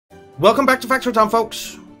Welcome back to Factory Town,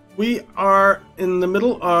 folks. We are in the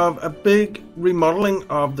middle of a big remodeling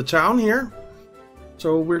of the town here.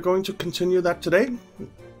 So we're going to continue that today.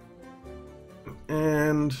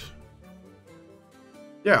 And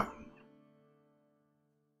yeah.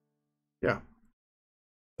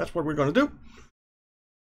 That's what we're going to do.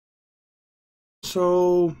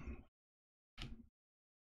 So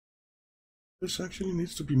this actually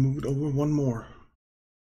needs to be moved over one more.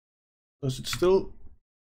 Does it still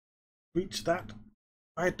reach that?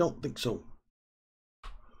 I don't think so.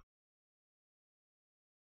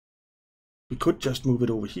 We could just move it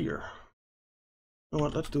over here. You know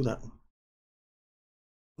what? Let's do that.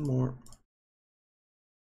 One more.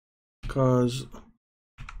 Because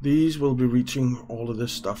these will be reaching all of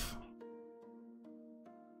this stuff.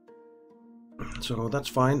 So that's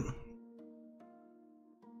fine.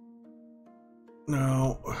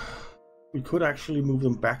 Now, we could actually move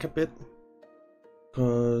them back a bit.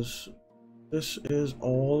 Because this is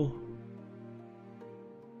all...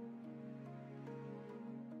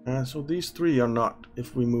 so these three are not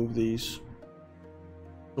if we move these.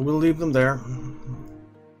 So we'll leave them there.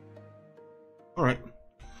 Alright.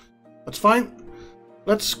 That's fine.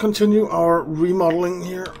 Let's continue our remodeling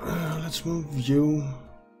here. Let's move you.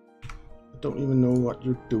 I don't even know what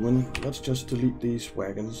you're doing. Let's just delete these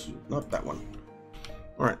wagons. Not that one.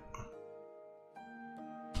 Alright.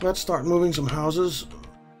 Let's start moving some houses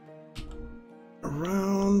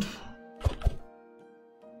around.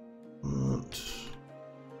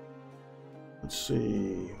 Let's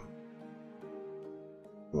see.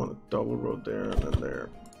 I want a double road there and then there.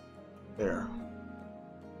 There.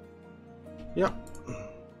 Yep.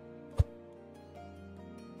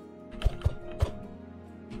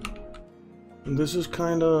 And this is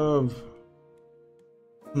kind of...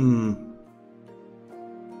 You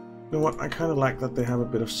know what? I kind of like that they have a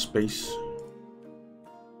bit of space.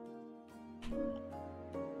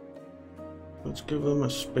 Let's give them a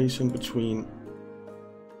space in between.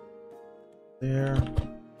 There.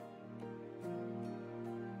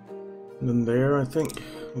 And then there, I think.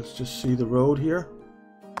 Let's just see the road here.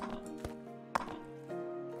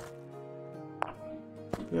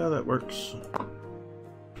 Yeah, that works.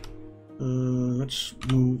 Let's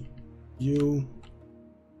move you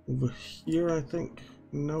over here, I think.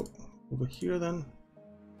 Nope. Over here then.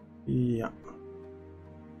 Yeah.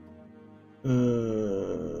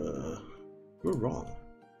 You're wrong.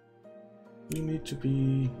 You need to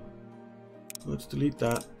be... Let's delete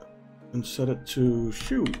that and set it to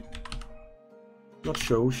shoe. Not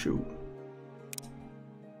show, shoe.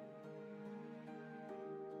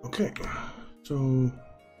 Okay, so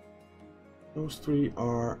those three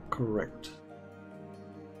are correct.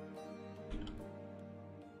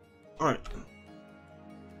 Alright.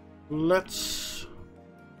 Let's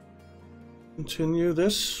continue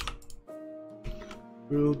this.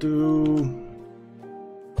 We'll do...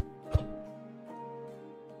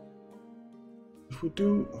 If we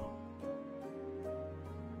do...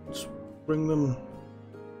 Let's bring them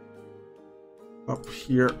up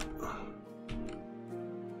here.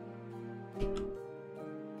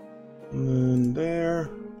 And then there.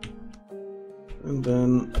 And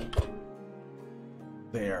then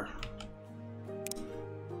there.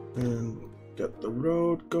 And get the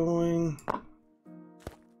road going.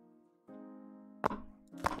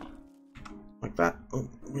 Like that. Oh,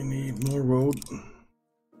 we need more road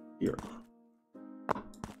here.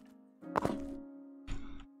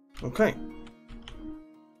 Okay.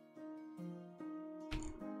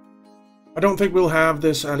 I don't think we'll have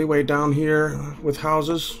this alleyway down here with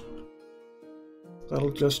houses.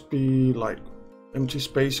 That'll just be like empty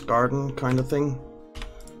space garden kind of thing.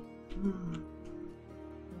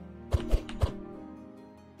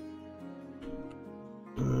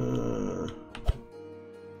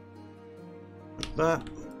 Like that.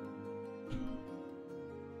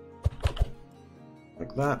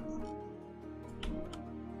 Like that.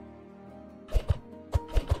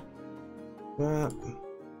 That.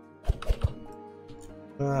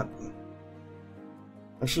 That.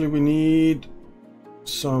 Actually, we need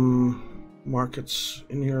some markets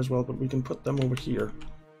in here as well, but we can put them over here.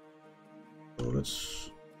 So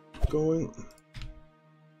let's go in.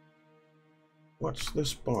 What's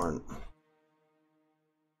this barn?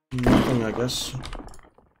 Nothing, I guess.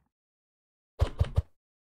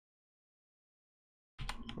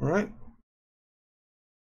 Alright.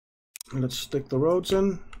 Let's stick the roads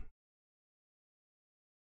in.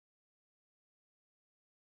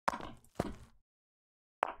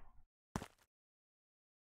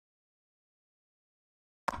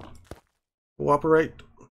 Cooperate.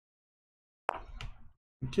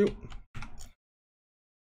 Thank you.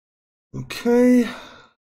 Okay.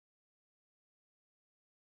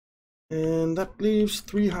 And that leaves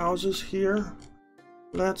 3 houses here.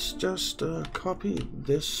 Let's just copy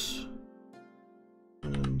this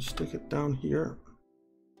and stick it down here.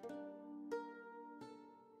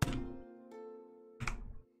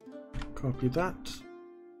 Copy that.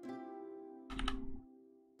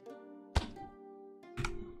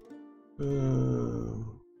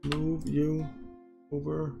 Move you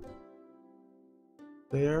over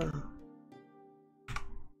there.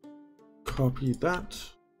 Copy that.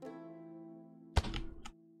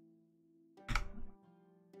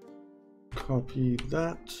 Copy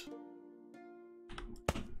that.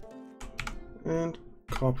 And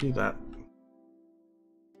copy that.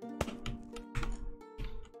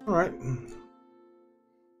 All right.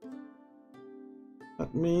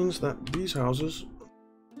 That means that these houses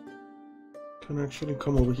can actually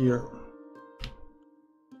come over here.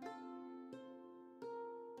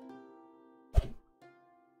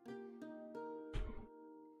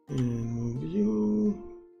 And move you.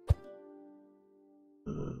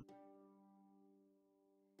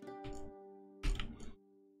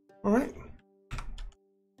 All right.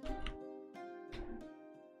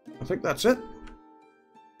 I think that's it.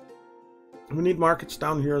 We need markets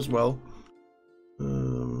down here as well.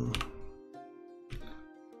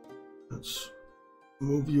 Let's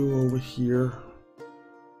move you over here.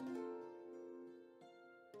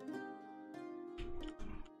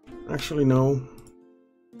 Actually, no.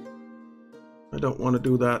 I don't want to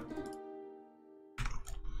do that.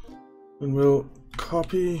 And we'll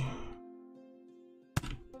copy.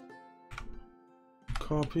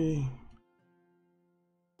 Copy.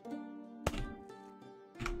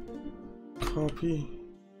 Copy.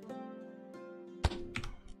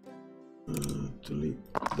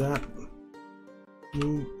 Delete that.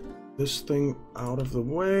 Move this thing out of the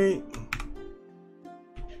way.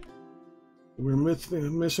 We're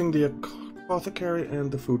missing the apothecary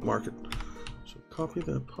and the food market. So copy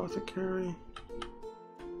the apothecary.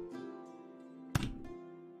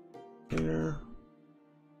 There.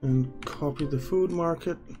 And copy the food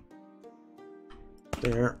market.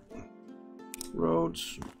 There.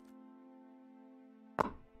 Roads.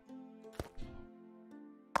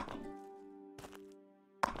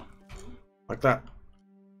 Like that.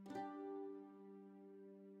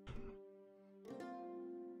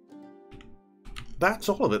 That's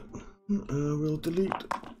all of it. We'll delete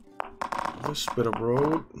this bit of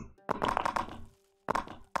road.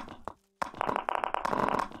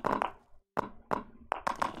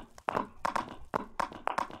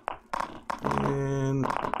 And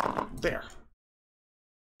there.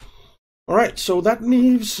 All right, so that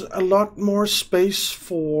leaves a lot more space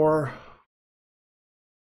for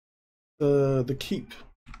the keep,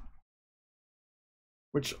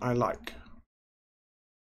 which I like.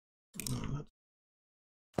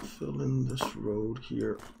 Let's fill in this road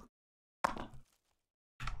here.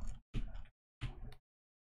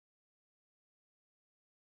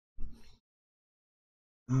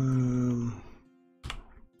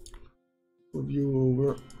 Move you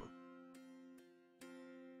over.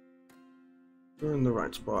 You're in the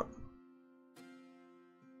right spot.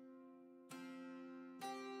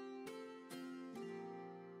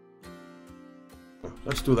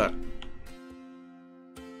 Let's do that.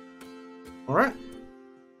 All right.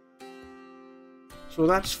 So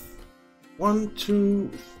that's 1, 2,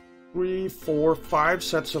 3, 4, 5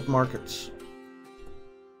 sets of markets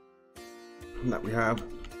that we have.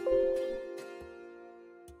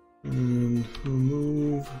 And we'll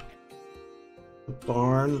move the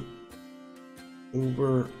barn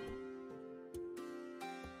over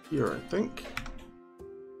here, I think,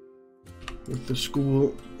 with the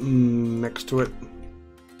school next to it.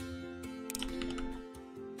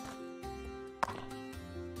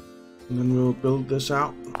 And then we'll build this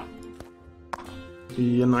out.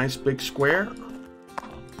 Be a nice big square.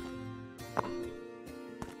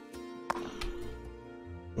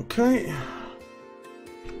 Okay.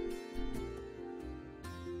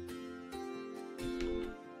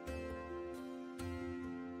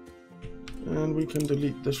 And we can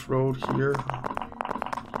delete this road here.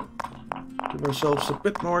 Give ourselves a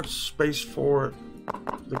bit more space for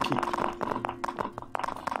the keep.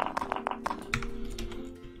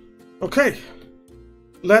 Okay,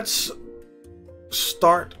 let's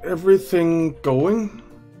start everything going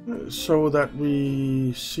so that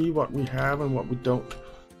we see what we have and what we don't.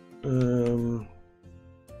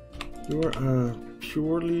 You're a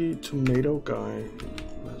purely tomato guy.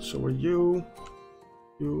 So are you.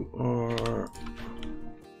 You are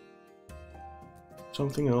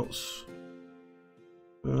something else.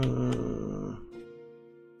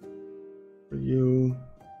 For you.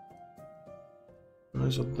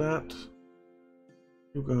 Eyes of that.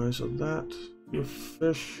 You guys are that. Your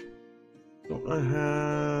fish. Don't I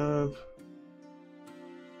have?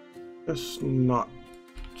 Guess not.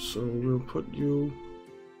 So we'll put you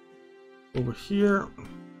over here.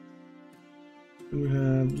 And we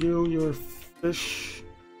have you, your fish.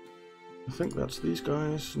 I think that's these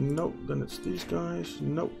guys. Nope, then it's these guys.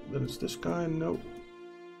 Nope, then it's this guy. Nope,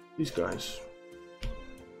 these guys.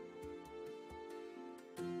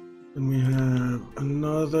 And we have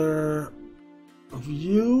another of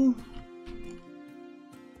you.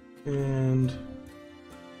 And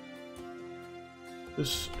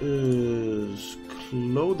this is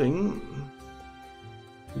clothing.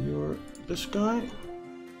 You're this guy.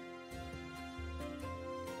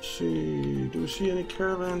 See, do we see any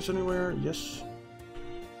caravans anywhere? Yes.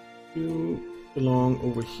 You belong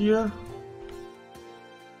over here.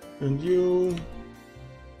 And you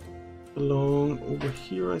belong over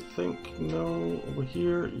here, I think. No, over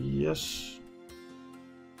here, yes.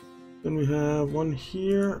 Then we have one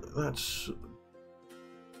here. That's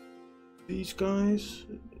these guys.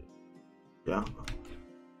 Yeah.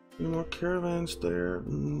 Any more caravans there?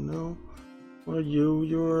 No. What are you?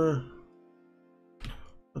 You're...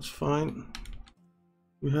 That's fine.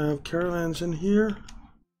 We have caravans in here.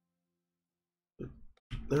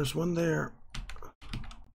 There's one there.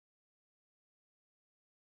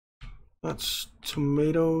 That's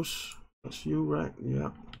tomatoes. That's you, right?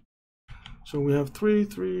 Yeah. So we have 3,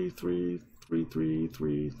 3, 3, 3, 3,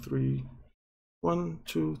 3, 3. 1,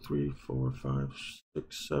 2, 3, 4, 5,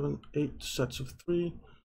 6, 7, 8 sets of 3.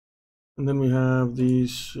 And then we have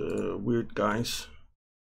these weird guys.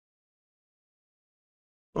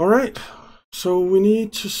 Alright, so we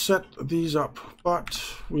need to set these up, but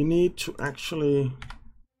we need to actually...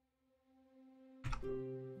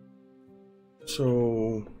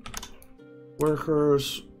 So,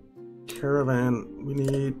 workers, caravan, we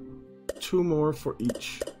need 2 more for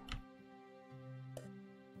each.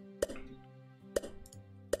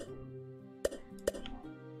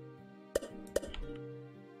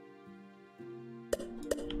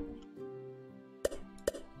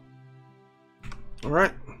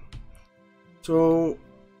 Alright, so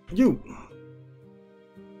you,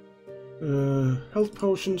 health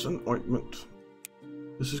potions and ointment.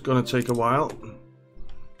 This is gonna take a while.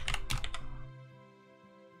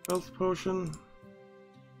 Health potion,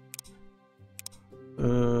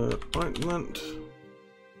 ointment,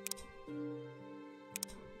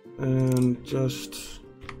 and just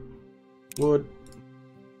wood,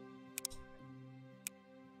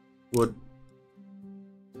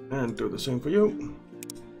 and do the same for you.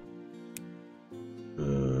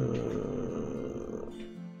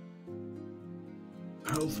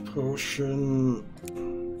 Health potion,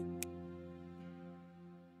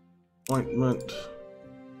 ointment,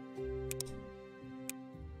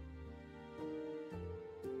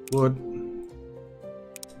 wood.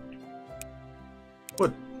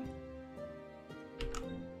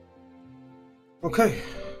 Okay,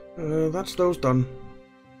 that's those done.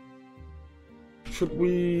 Should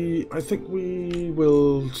we... I think we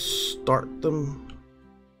will start them.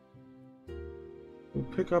 We'll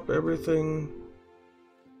pick up everything.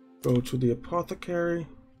 Go to the apothecary.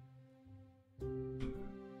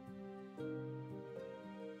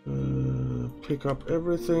 Pick up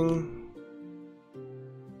everything.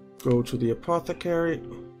 Go to the apothecary.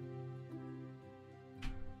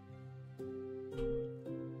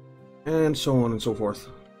 And so on and so forth.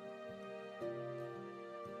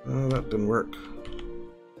 That didn't work.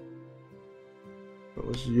 That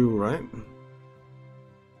was you, right?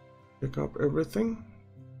 Pick up everything.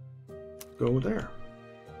 Go there.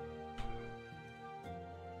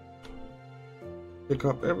 Pick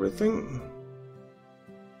up everything.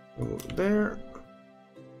 Go there.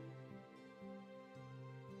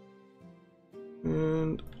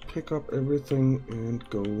 And pick up everything and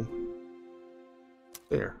go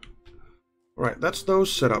there. Alright, that's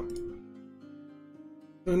those set up.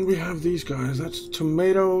 Then we have these guys. That's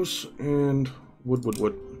tomatoes and wood.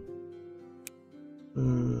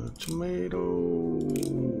 Tomato.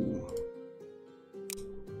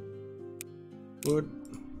 Wood.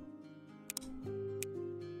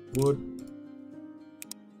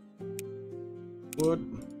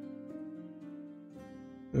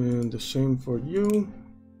 And the same for you.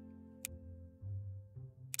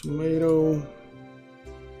 Tomato.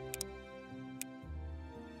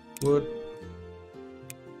 Wood.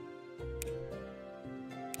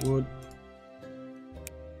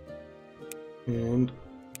 And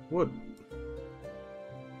wood.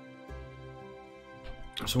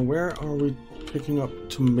 So where are we picking up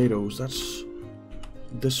tomatoes? That's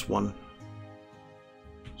this one.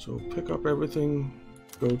 So pick up everything,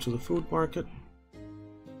 go to the food market,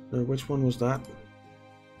 Which one was that?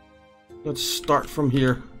 Let's start from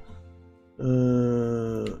here.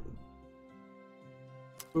 Food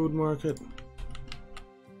market.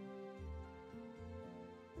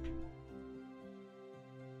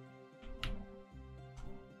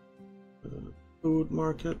 Food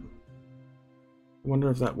market. I wonder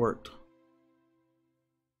if that worked.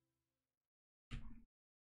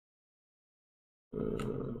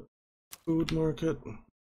 Food market.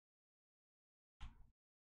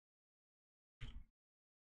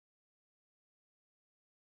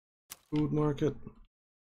 Food market.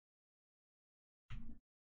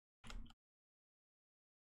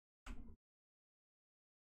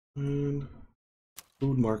 And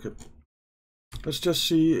food market. Let's just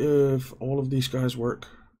see if all of these guys work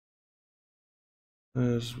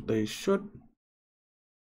as they should.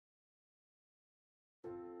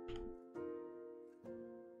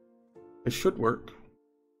 They should work.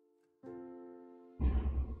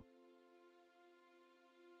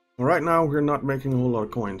 Right now we're not making a whole lot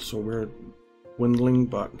of coins, so we're dwindling,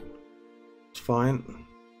 but it's fine.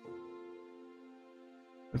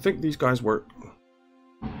 I think these guys work.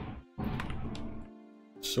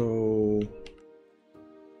 So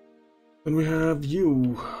then we have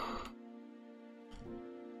you.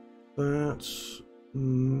 That's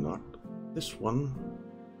not this one.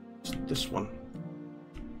 It's this one.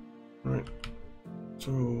 Right.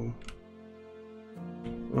 So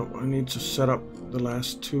oh, I need to set up the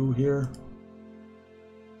last two here.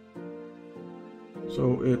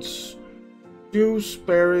 So it's juice,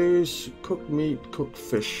 berries, cooked meat, cooked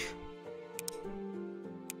fish.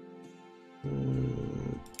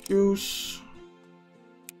 Juice,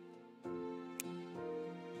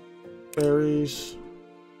 berries,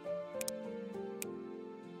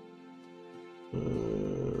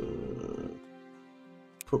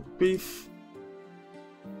 cooked beef,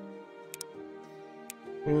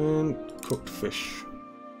 and cooked fish.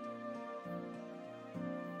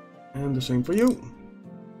 And the same for you.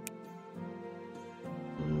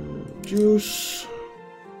 Juice,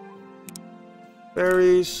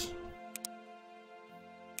 berries,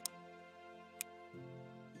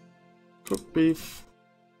 cooked beef,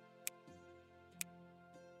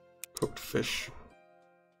 cooked fish.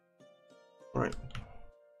 All right.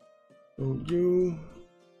 So you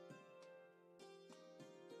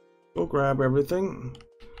go grab everything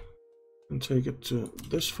and take it to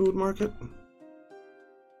this food market.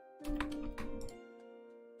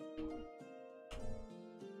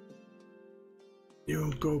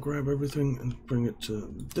 You go grab everything and bring it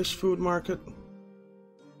to this food market.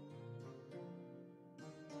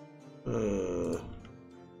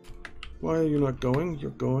 Why are you not going?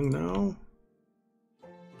 You're going now.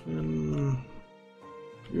 And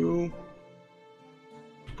you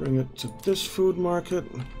bring it to this food market.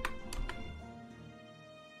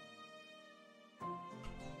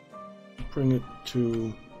 Bring it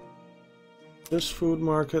to this food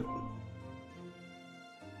market.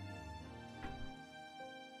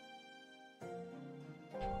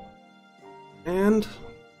 And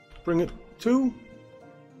bring it to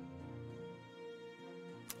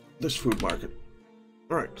this food market.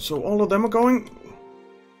 Alright, so all of them are going.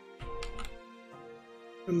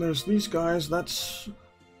 And there's these guys, that's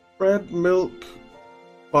bread, milk,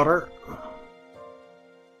 butter.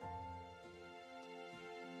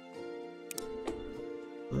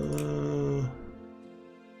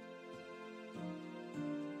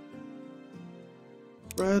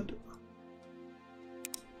 Bread,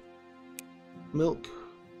 milk,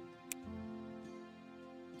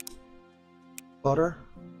 butter.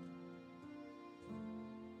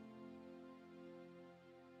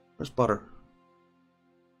 Where's butter?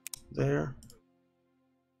 There.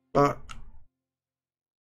 But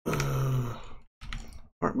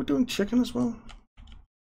aren't we doing chicken as well?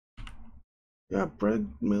 Yeah, bread,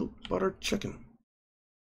 milk, butter, chicken.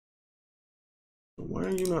 So why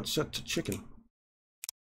are you not set to chicken?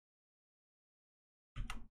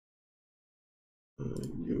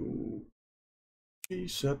 You be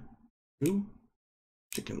set to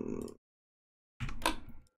chicken.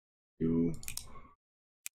 You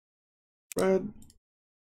bread,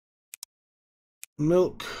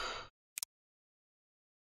 milk,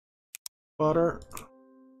 butter,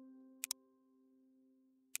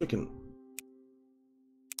 chicken.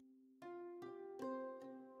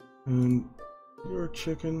 And your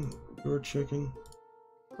chicken, your chicken.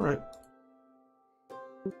 All right.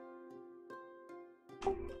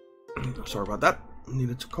 Sorry about that.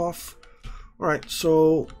 Needed to cough. All right,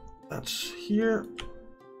 so that's here.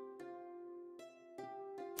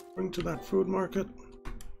 Bring to that food market.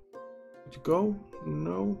 Did you go?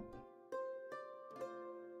 No.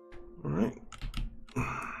 All right.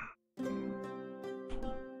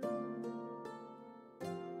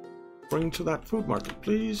 Bring to that food market,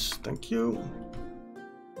 please. Thank you.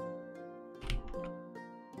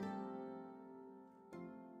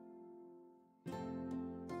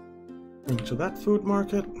 Bring to that food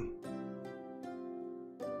market.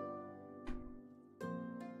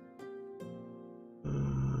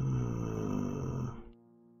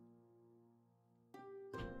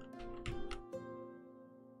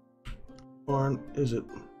 Barn, is it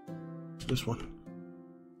this one?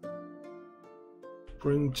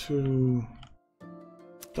 Bring to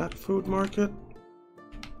that food market.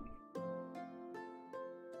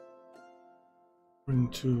 Bring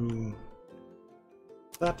to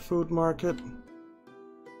that food market.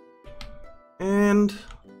 And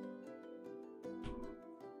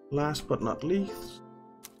last but not least,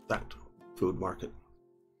 that food market.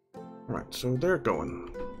 Alright, so they're going.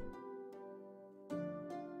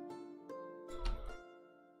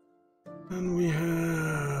 And we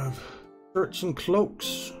have shirts and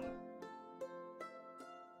cloaks.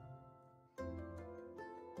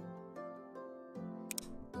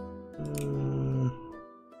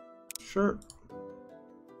 Shirt.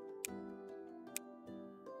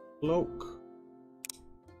 Cloak.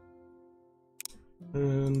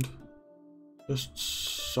 And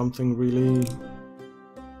just something really...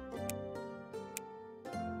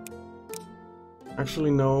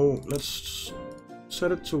 Actually, no, let's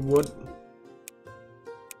set it to wood.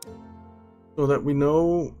 So that we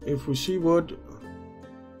know if we see wood,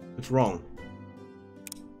 it's wrong.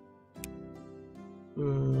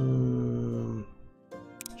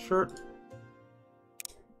 Shirt.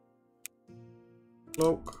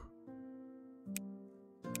 Cloak.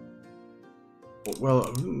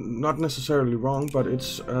 Well, not necessarily wrong, but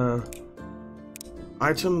it's an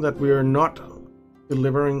item that we are not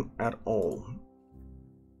delivering at all.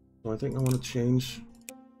 So I think I want to change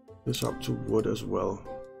this up to wood as well.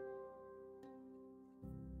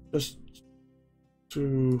 Just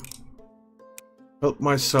to help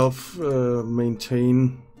myself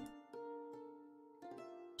maintain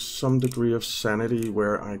some degree of sanity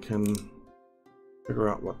where I can figure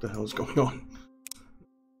out what the hell's going on.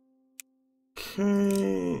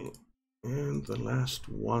 Okay, and the last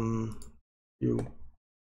one, you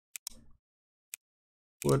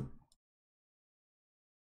wood.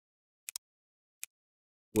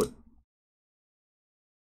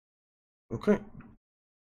 Okay,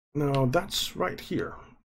 now that's right here.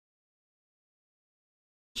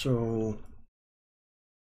 So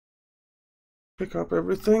pick up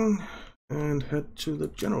everything and head to the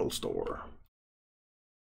general store.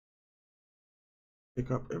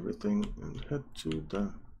 Pick up everything and head to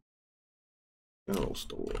the general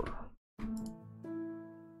store.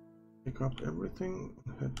 Pick up everything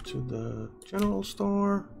and head to the general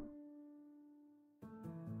store.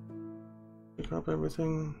 Pick up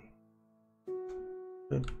everything.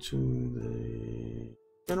 Head to the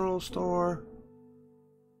general store.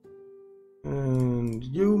 And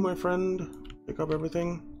you, my friend, pick up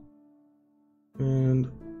everything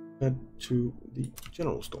and head to the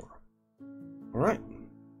general store. Alright.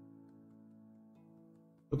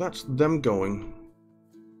 So that's them going.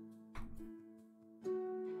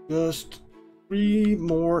 Just 3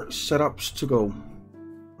 more setups to go.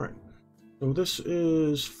 Alright. So this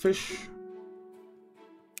is fish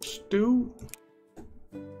stew.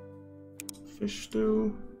 Fish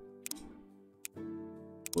stew.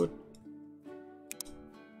 Wood.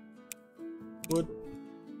 Wood.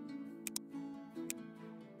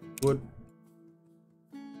 Wood.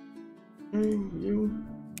 Okay, you.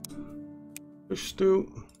 Fish stew.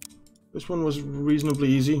 This one was reasonably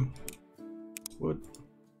easy. Wood.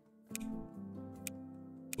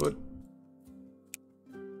 Wood.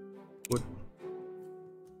 Wood.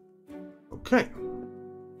 Okay.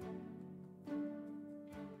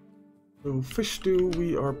 So fish stew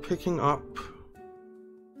we are picking up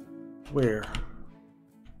where?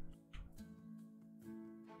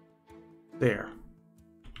 There.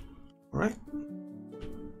 Alright.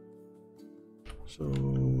 So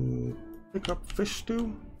pick up fish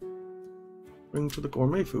stew. Bring to the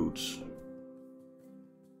gourmet foods.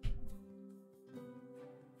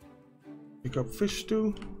 Pick up fish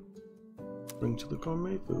stew. Bring to the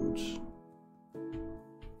gourmet foods.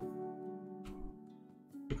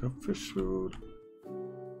 Pick up fish food.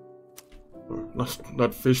 Or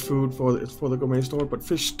not fish food for the gourmet store, but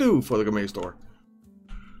fish stew for the gourmet store.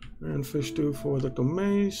 And fish stew for the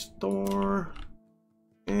gourmet store.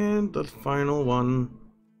 And the final one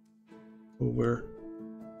over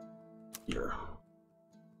here.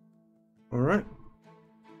 Alright.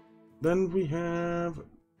 Then we have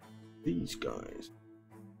these guys.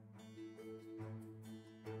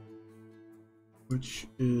 Which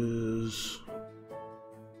is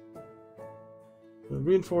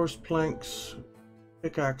Reinforced planks,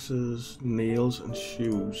 pickaxes, nails, and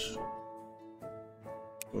shoes.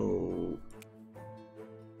 So,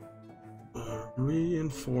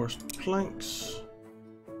 reinforced planks,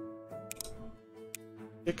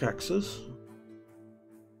 pickaxes,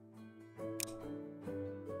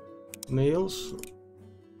 nails,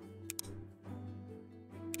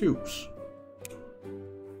 shoes.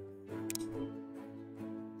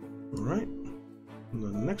 All right, and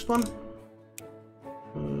the next one.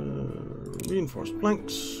 Reinforced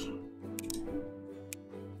planks,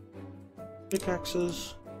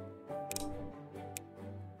 pickaxes,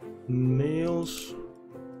 nails,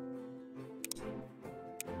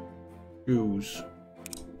 shoes.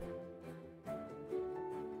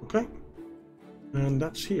 Okay, and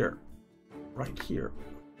that's here, right here.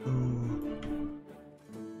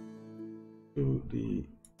 To the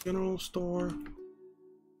general store.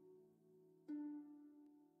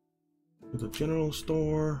 To the general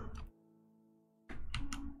store.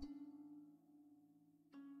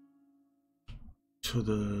 To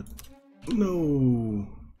the... No!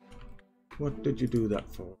 What did you do that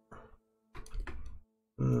for?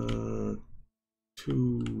 To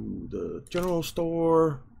the general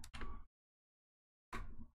store.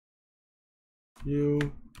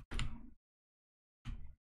 You.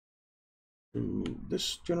 To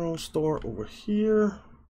this general store over here.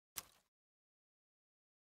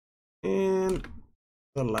 And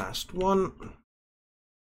the last one.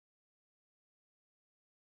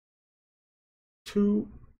 To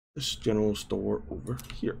this general store over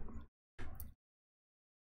here.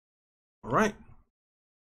 All right.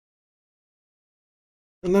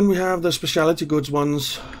 And then we have the specialty goods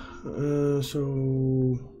ones.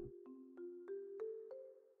 So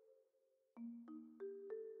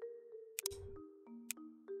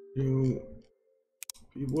you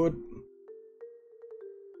be wood.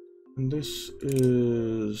 And this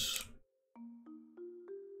is,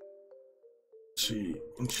 let's see,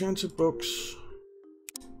 enchanted books,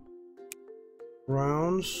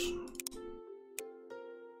 crowns,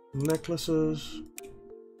 necklaces,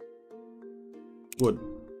 wood.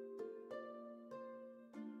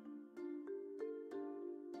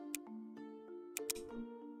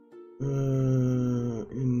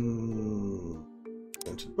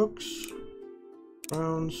 Enchanted books,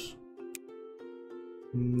 crowns,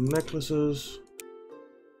 necklaces,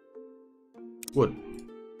 wood.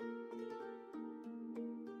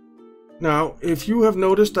 Now, if you have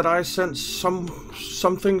noticed that I sent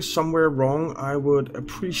something somewhere wrong, I would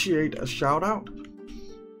appreciate a shout out.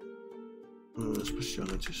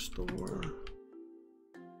 Specialty store.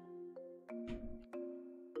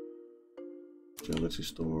 Specialty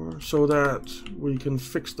store, so that we can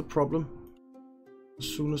fix the problem as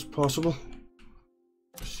soon as possible.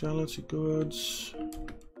 Specialty goods.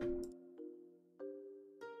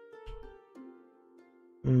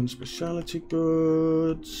 And specialty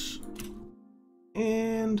goods.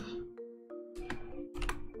 And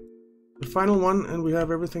the final one, and we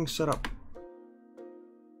have everything set up.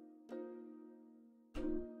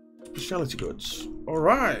 Specialty goods. All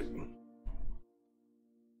right.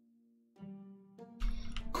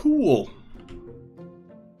 Cool.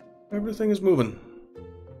 Everything is moving.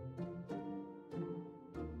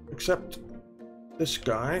 Except this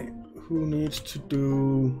guy who needs to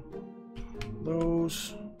do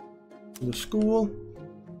those to the school.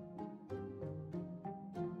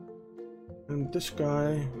 And this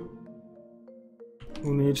guy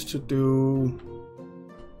who needs to do,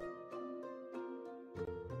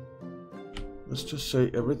 let's just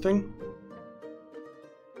say everything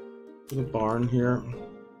to the barn here.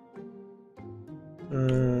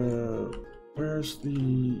 Where's the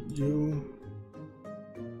you?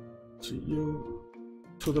 So you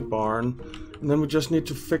to the barn, and then we just need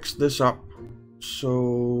to fix this up.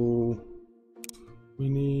 So we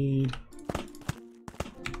need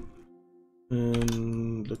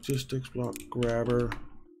and logistics block grabber.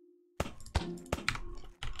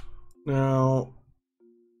 Now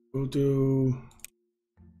we'll do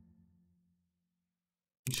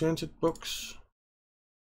enchanted books.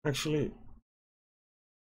 Actually,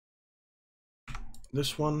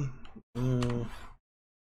 this one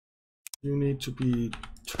you need to be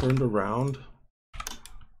turned around.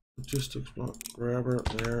 Logistics block grabber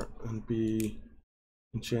there, and be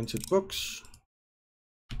enchanted books.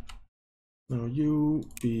 Now you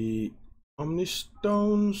be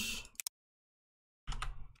omnistones,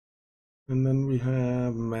 and then we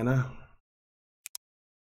have mana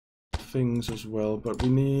things as well, but we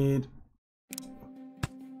need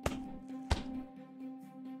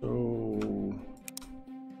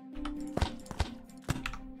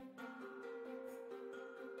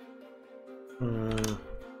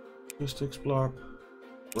Logistics block,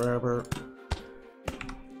 grabber.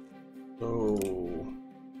 So,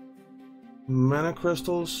 mana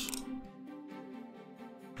crystals.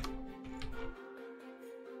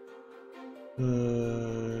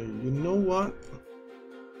 You know what?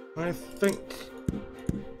 I think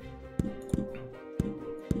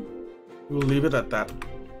we'll leave it at that.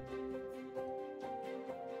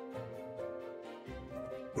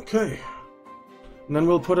 Okay. And then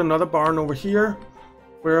we'll put another barn over here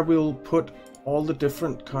where we'll put all the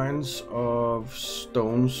different kinds of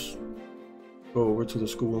stones go over to the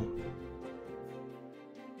school.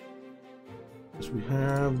 Because we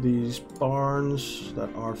have these barns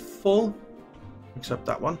that are full, except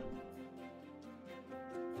that one.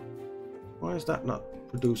 Why is that not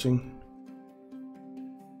producing?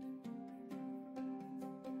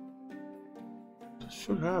 It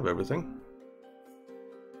should have everything.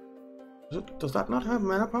 Does that not have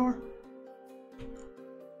mana power?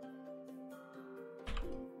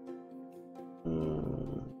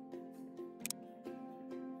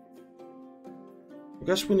 I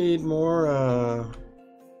guess we need more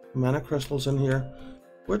mana crystals in here,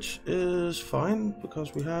 which is fine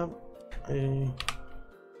because we have a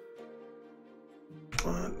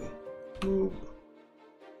move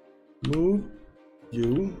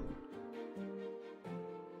you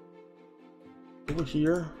over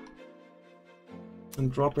here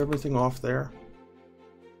and drop everything off there.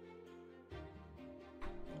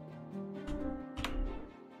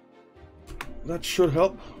 That should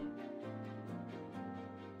help.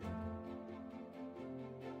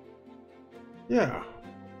 Yeah,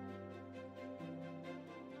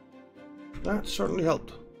 that certainly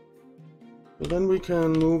helped. So then we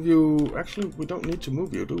can move you. Actually, we don't need to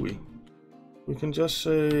move you, do we? We can just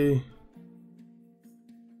say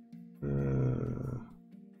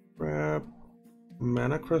grab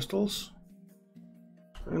mana crystals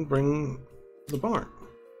and bring the barn.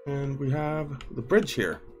 And we have the bridge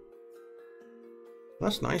here.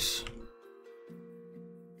 That's nice.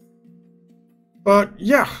 But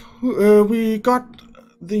yeah, we got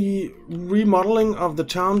the remodeling of the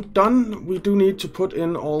town done. We do need to put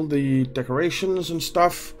in all the decorations and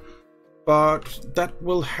stuff, but that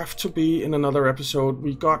will have to be in another episode.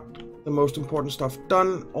 We got the most important stuff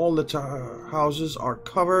done. All the houses are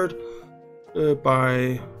covered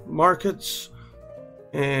by markets,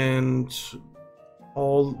 and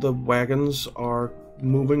all the wagons are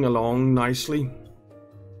moving along nicely.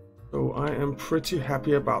 So I am pretty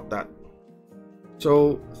happy about that.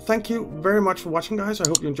 So thank you very much for watching, guys. I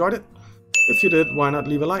hope you enjoyed it. If you did, why not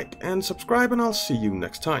leave a like and subscribe, and I'll see you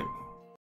next time.